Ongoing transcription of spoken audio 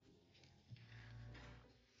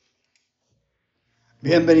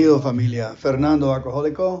Bienvenido familia, Fernando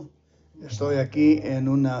Alcohólico. Estoy aquí en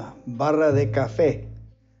una barra de café.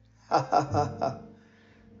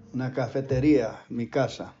 Una cafetería, mi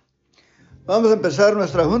casa. Vamos a empezar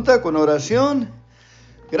nuestra junta con oración.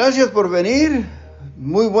 Gracias por venir.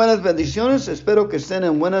 Muy buenas bendiciones. Espero que estén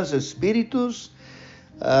en buenos espíritus.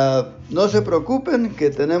 No se preocupen que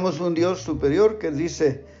tenemos un Dios superior que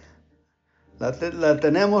dice, la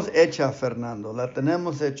tenemos hecha, Fernando. La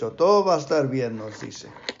tenemos hecho. Todo va a estar bien, nos dice.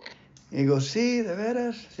 Y digo, sí, de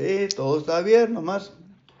veras, sí, todo está bien, nomás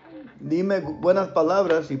dime buenas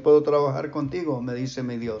palabras y puedo trabajar contigo, me dice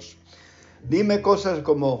mi Dios. Dime cosas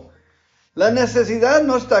como, la necesidad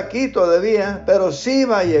no está aquí todavía, pero sí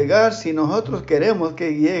va a llegar si nosotros queremos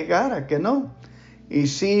que llegara, que no. Y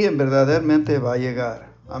sí, verdaderamente va a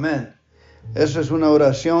llegar. Amén. Esa es una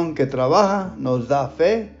oración que trabaja, nos da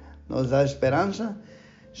fe, nos da esperanza.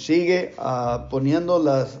 Sigue poniendo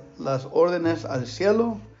las órdenes al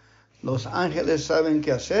cielo. Los ángeles saben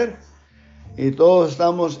qué hacer y todos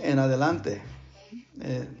estamos en adelante.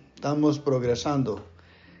 Estamos progresando.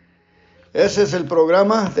 Ese es el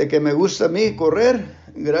programa de que me gusta a mí correr.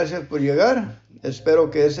 Gracias por llegar. Espero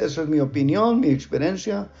que esa es mi opinión, mi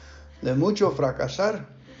experiencia de mucho fracasar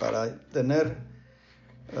para tener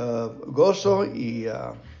gozo y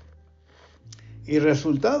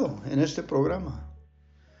resultado en este programa.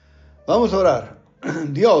 Vamos a orar.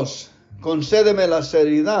 Dios, concédeme la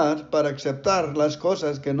serenidad para aceptar las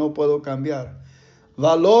cosas que no puedo cambiar,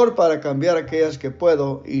 valor para cambiar aquellas que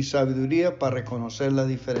puedo y sabiduría para reconocer la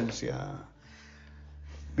diferencia.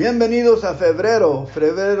 Bienvenidos a febrero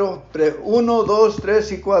 1, 2,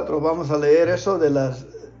 3 y 4. Vamos a leer eso de las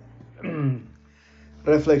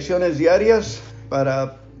reflexiones diarias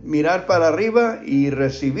para mirar para arriba y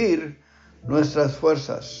recibir nuestras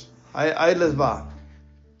fuerzas. Ahí les va.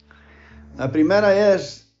 La primera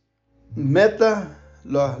es meta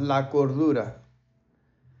la cordura.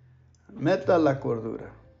 Meta la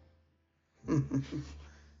cordura.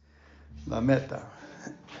 La meta.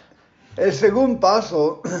 El segundo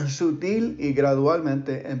paso, sutil y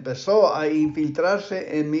gradualmente, empezó a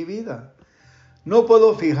infiltrarse en mi vida. No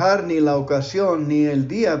puedo fijar ni la ocasión ni el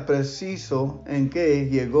día preciso en que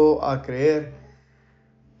llegué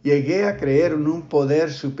a creer en un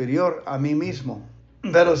poder superior a mí mismo.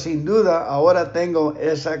 Pero sin duda ahora tengo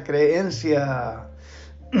esa creencia.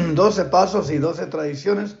 12 pasos y 12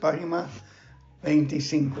 tradiciones, página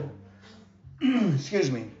 25.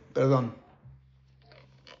 Perdón.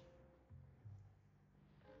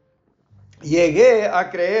 Llegué a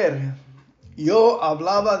creer. Yo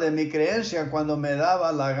hablaba de mi creencia cuando me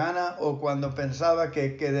daba la gana o cuando pensaba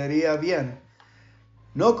que quedaría bien.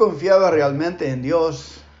 No confiaba realmente en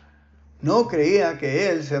Dios. No creía que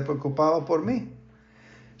Él se preocupaba por mí.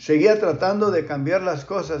 Seguía tratando de cambiar las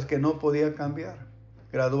cosas que no podía cambiar.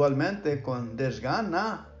 Gradualmente, con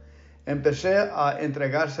desgana, empecé a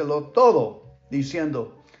entregárselo todo,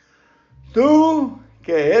 diciendo, tú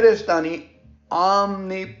que eres tan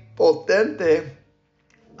omnipotente,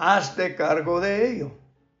 hazte cargo de ello.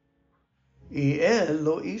 Y Él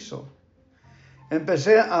lo hizo.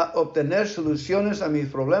 Empecé a obtener soluciones a mis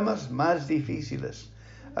problemas más difíciles.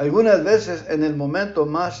 Algunas veces en el momento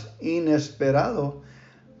más inesperado,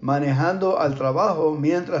 manejando al trabajo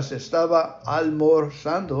mientras estaba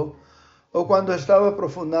almorzando o cuando estaba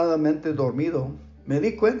profundamente dormido, me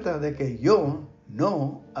di cuenta de que yo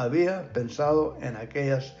no había pensado en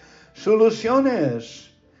aquellas soluciones.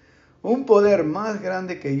 Un poder más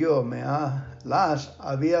grande que yo las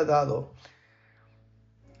había dado.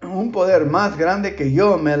 Un poder más grande que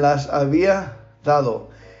yo me las había dado.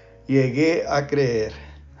 Llegué a creer.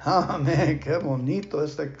 Amén, qué bonito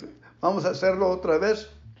este. Vamos a hacerlo otra vez.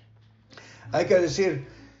 Hay que decir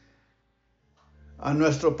a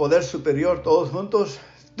nuestro poder superior todos juntos,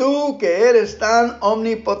 tú que eres tan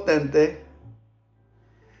omnipotente,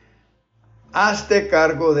 hazte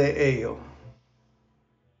cargo de ello.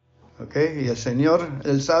 ¿Ok? Y el Señor,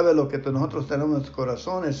 Él sabe lo que nosotros tenemos en nuestro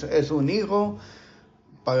corazón, es un hijo,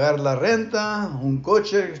 pagar la renta, un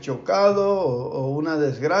coche chocado o una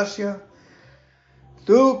desgracia.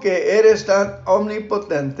 Tú que eres tan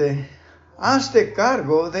omnipotente, hazte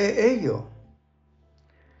cargo de ello.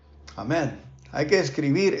 Amén. Hay que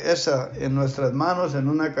escribir esa en nuestras manos en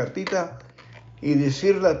una cartita y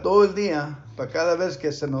decirla todo el día para cada vez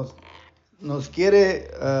que se nos quiere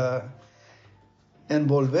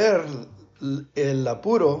envolver el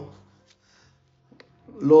apuro,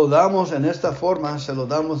 lo damos en esta forma, se lo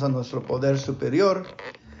damos a nuestro poder superior,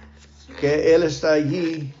 que Él está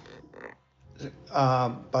allí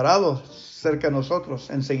parado cerca de nosotros,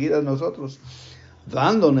 enseguida de nosotros,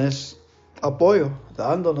 dándonos apoyo,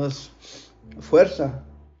 dándonos fuerza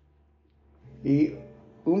y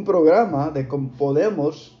un programa de cómo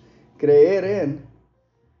podemos creer en.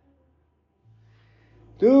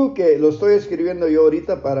 Tú que lo estoy escribiendo yo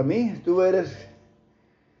ahorita para mí, tú eres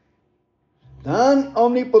tan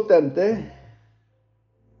omnipotente,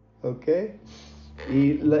 ¿ok?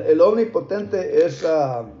 Y el omnipotente es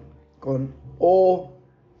con O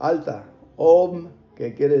alta, Om,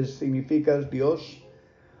 que significa Dios,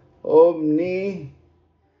 omnipotente.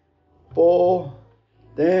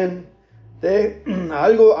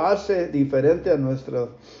 Algo hace diferente a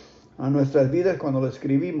nuestras vidas cuando lo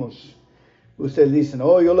escribimos. Ustedes dicen,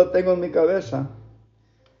 oh, yo lo tengo en mi cabeza.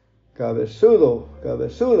 Cabezudo,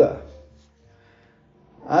 cabezuda.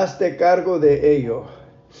 Hazte cargo de ello.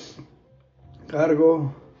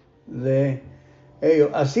 Cargo de ello.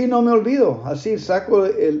 Así no me olvido. Así saco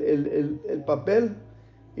el papel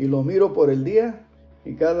y lo miro por el día.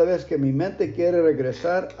 Y cada vez que mi mente quiere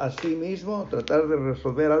regresar a sí mismo, tratar de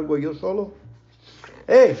resolver algo yo solo.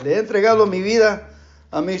 Le he entregado mi vida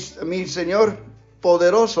a mi Señor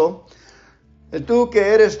poderoso. Tú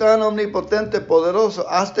que eres tan omnipotente, poderoso,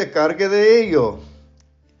 hazte cargue de ello.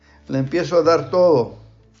 Le empiezo a dar todo.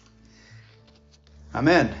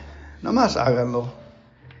 Amén. Nomás háganlo.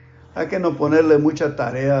 Hay que no ponerle mucha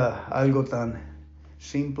tarea a algo tan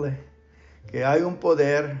simple. Que hay un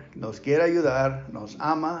poder, nos quiere ayudar, nos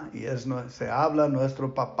ama y se habla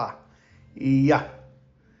nuestro papá. Y ya.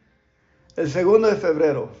 El 2 de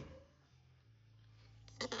febrero.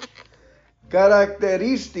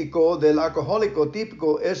 Característico del alcohólico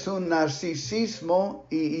típico es un narcisismo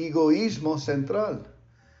y egoísmo central,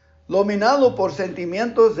 dominado por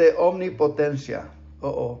sentimientos de omnipotencia.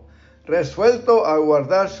 Resuelto a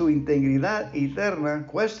guardar su integridad interna,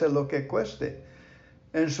 cueste lo que cueste.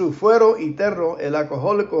 En su fuero interno, el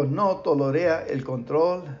alcohólico no tolera el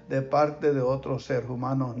control de parte de otro ser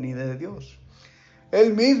humano ni de Dios.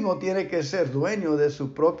 Él mismo tiene que ser dueño de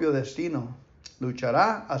su propio destino.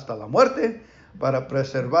 Luchará hasta la muerte para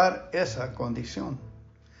preservar esa condición.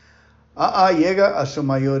 Llega a su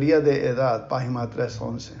mayoría de edad, página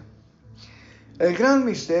 311. El gran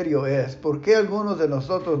misterio es por qué algunos de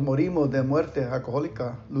nosotros morimos de muerte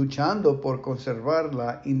alcohólica luchando por conservar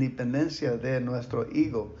la independencia de nuestro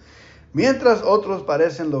ego, mientras otros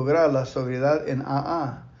parecen lograr la sobriedad en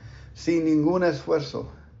sin ningún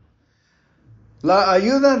esfuerzo. La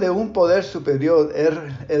ayuda de un poder superior,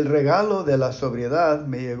 el regalo de la sobriedad,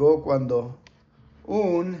 me llegó cuando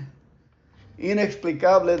un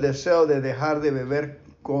inexplicable deseo de dejar de beber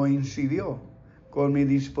coincidió con mi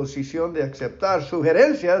disposición de aceptar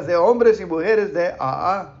sugerencias de hombres y mujeres de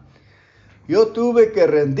Yo tuve que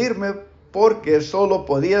rendirme porque solo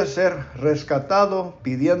podía ser rescatado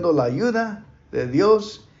pidiendo la ayuda de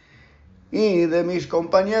Dios y de mis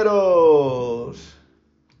compañeros.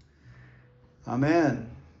 Amén.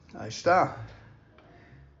 Ahí está.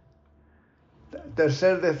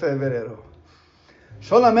 3 de febrero.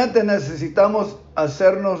 Solamente necesitamos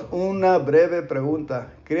hacernos una breve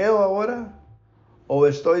pregunta. ¿Creo ahora o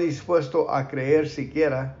estoy dispuesto a creer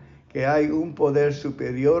siquiera que hay un poder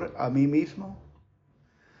superior a mí mismo?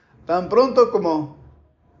 Tan pronto como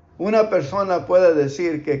una persona pueda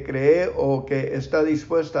decir que cree o que está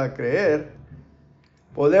dispuesta a creer,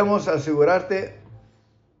 podemos asegurarte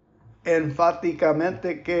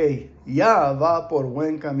enfáticamente que ya va por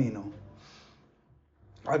buen camino.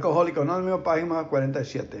 Alcohólico Anónimo, página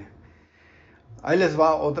 47. Ahí les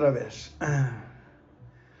va otra vez.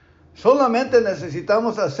 Solamente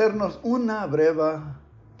necesitamos hacernos una breve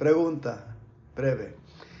pregunta.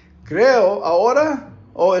 ¿Creo ahora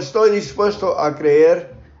o estoy dispuesto a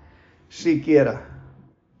creer siquiera?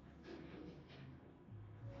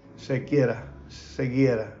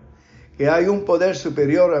 Que hay un poder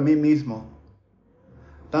superior a mí mismo.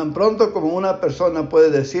 Tan pronto como una persona puede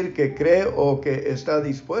decir que cree o que está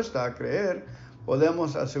dispuesta a creer,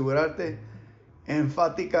 podemos asegurarte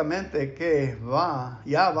enfáticamente que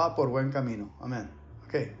ya va por buen camino. Amén.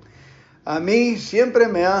 Okay. A mí siempre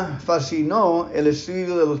me fascinó el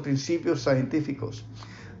estudio de los principios científicos.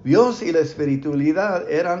 Dios y la espiritualidad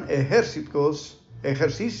eran ejercicios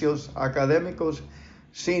académicos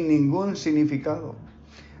sin ningún significado.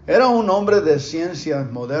 Era un hombre de ciencia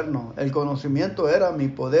moderno. El conocimiento era mi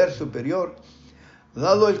poder superior.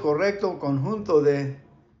 Dado el correcto conjunto de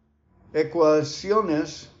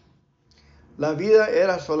ecuaciones, la vida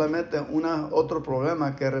era solamente otro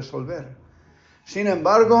problema que resolver. Sin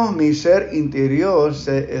embargo, mi ser interior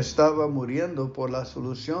se estaba muriendo por la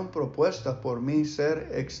solución propuesta por mi ser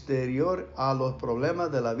exterior a los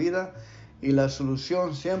problemas de la vida, y la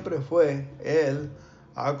solución siempre fue el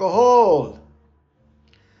alcohol.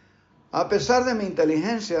 A pesar de mi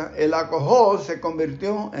inteligencia, el alcohol se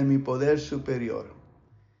convirtió en mi poder superior.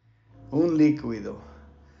 Un líquido.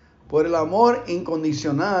 Por el amor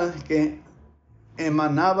incondicional que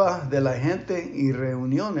emanaba de la gente y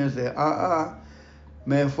reuniones de AA,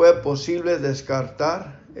 me fue posible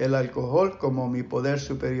descartar el alcohol como mi poder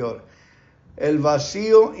superior. El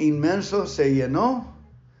vacío inmenso se llenó.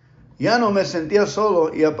 Ya no me sentía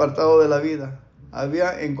solo y apartado de la vida.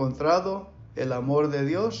 Había encontrado el amor de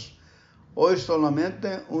Dios. Hoy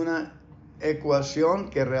solamente una ecuación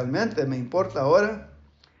que realmente me importa ahora.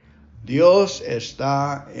 Dios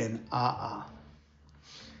está en AA.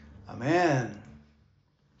 Amén.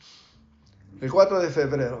 El 4 de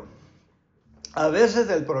febrero. A veces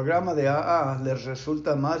el programa de AA les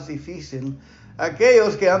resulta más difícil a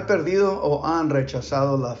aquellos que han perdido o han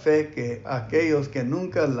rechazado la fe que a aquellos que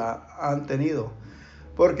nunca la han tenido,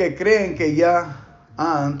 porque creen que ya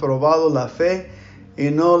han probado la fe y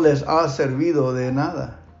no les ha servido de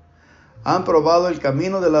nada. Han probado el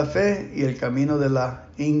camino de la fe y el camino de la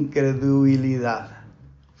incredulidad.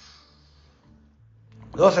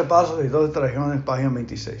 12 pasos y 12 tradiciones, página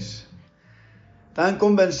 26. Tan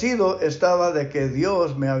convencido estaba de que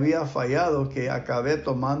Dios me había fallado que acabé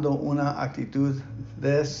tomando una actitud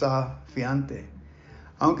desafiante,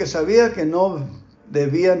 aunque sabía que no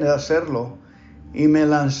debía de hacerlo, y me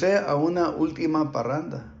lancé a una última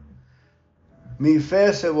parranda. Mi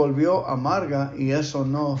fe se volvió amarga y eso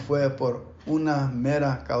no fue por una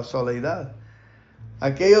mera causalidad.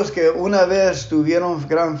 Aquellos que una vez tuvieron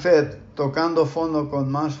gran fe tocando fondo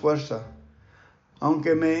con más fuerza.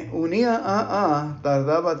 Aunque me unía a AA,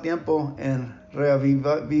 tardaba tiempo en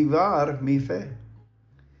reavivar mi fe.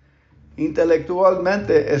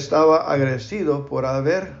 Intelectualmente estaba agradecido por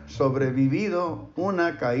haber sobrevivido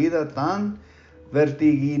una caída tan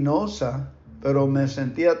vertiginosa, pero me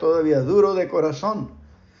sentía todavía duro de corazón.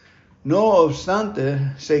 No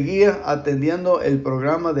obstante, seguía atendiendo el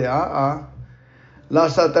programa de AA.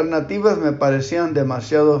 Las alternativas me parecían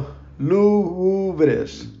demasiado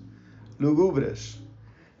lúgubres.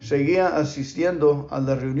 Seguía asistiendo a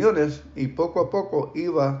las reuniones y poco a poco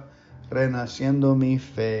iba renaciendo mi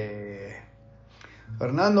fe.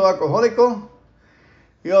 Fernando, alcohólico,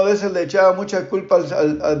 yo a veces le echaba mucha culpa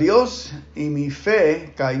a Dios y mi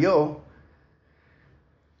fe cayó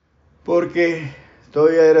porque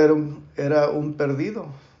todavía era un perdido,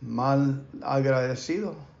 mal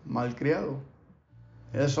agradecido, mal criado.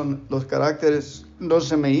 Los caracteres no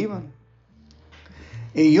se me iban.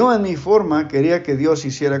 Y yo en mi forma quería que Dios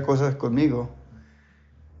hiciera cosas conmigo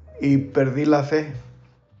y perdí la fe.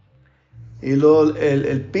 Y luego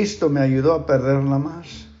el pisto me ayudó a perderla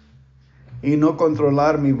más y no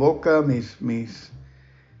controlar mi boca,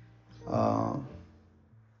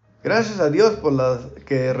 gracias a Dios por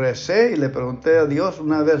que recé y le pregunté a Dios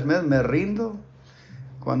una vez más, ¿me rindo?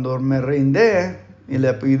 Cuando me rindé y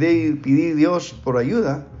le pedí a Dios por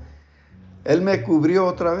ayuda, Él me cubrió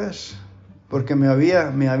otra vez. Porque me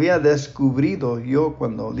había descubrido yo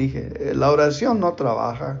cuando dije, la oración no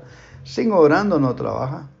trabaja, sin orando no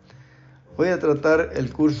trabaja. Voy a tratar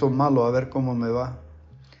el curso malo a ver cómo me va.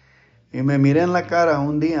 Y me miré en la cara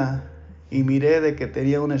un día y miré de que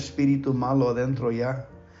tenía un espíritu malo adentro ya.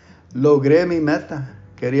 Logré mi meta,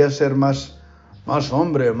 quería ser más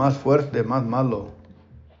hombre, más fuerte, más malo.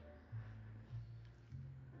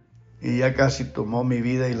 Y ya casi tomó mi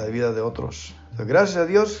vida y la vida de otros. Entonces, gracias a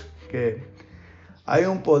Dios que hay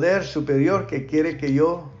un poder superior que quiere que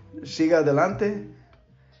yo siga adelante,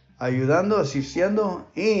 ayudando, asistiendo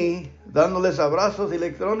y dándoles abrazos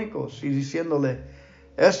electrónicos y diciéndole,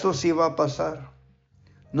 esto sí va a pasar.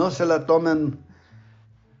 No se la tomen,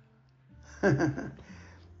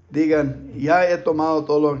 digan, ya he tomado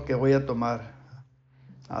todo lo que voy a tomar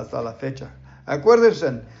hasta la fecha.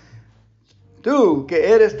 Acuérdense, tú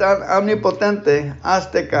que eres tan omnipotente,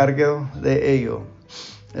 hazte cargo de ello.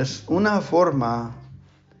 Es una forma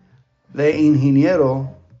de ingenieros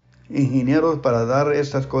para dar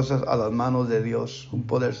estas cosas a las manos de Dios, un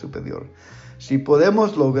poder superior. Si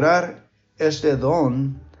podemos lograr este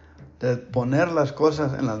don de poner las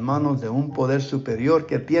cosas en las manos de un poder superior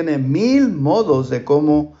que tiene 1000 modos de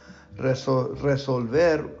cómo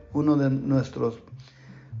resolver uno de nuestros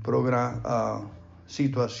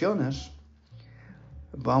situaciones,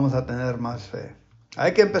 vamos a tener más fe.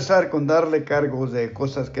 Hay que empezar con darle cargos de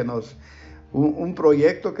cosas que un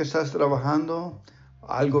proyecto que estás trabajando,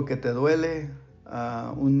 algo que te duele,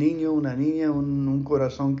 un niño, una niña, un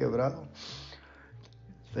corazón quebrado.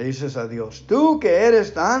 Le dices a Dios, tú que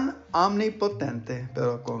eres tan omnipotente,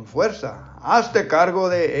 pero con fuerza, hazte cargo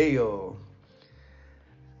de ello.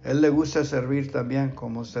 Él le gusta servir también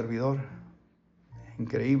como servidor.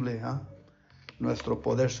 Increíble, ¿ah? Nuestro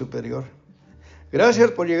poder superior. Gracias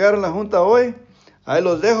por llegar a la junta hoy. Ahí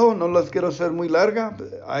los dejo, no las quiero hacer muy larga.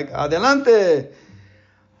 Adelante,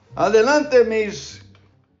 adelante mis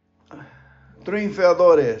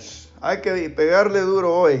triunfadores. Hay que pegarle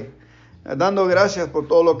duro hoy, dando gracias por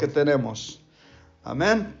todo lo que tenemos.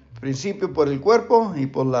 Amén. Principio por el cuerpo y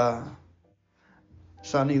por la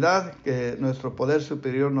sanidad que nuestro poder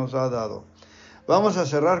superior nos ha dado. Vamos a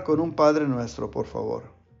cerrar con un Padre Nuestro, por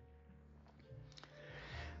favor.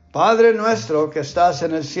 Padre nuestro que estás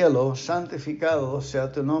en el cielo, santificado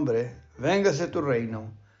sea tu nombre, véngase tu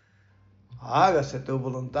reino, hágase tu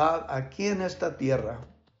voluntad aquí en esta tierra,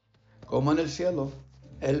 como en el cielo.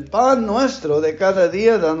 El pan nuestro de cada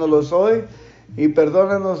día, dándolo hoy, y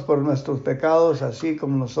perdónanos por nuestros pecados, así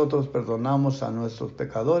como nosotros perdonamos a nuestros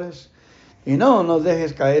pecadores. Y no nos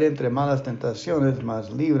dejes caer entre malas tentaciones,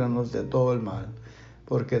 mas líbranos de todo el mal,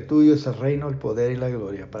 porque tuyo es el reino, el poder y la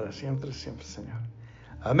gloria, para siempre, siempre, Señor.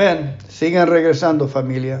 Amén. Sigan regresando,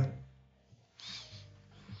 familia.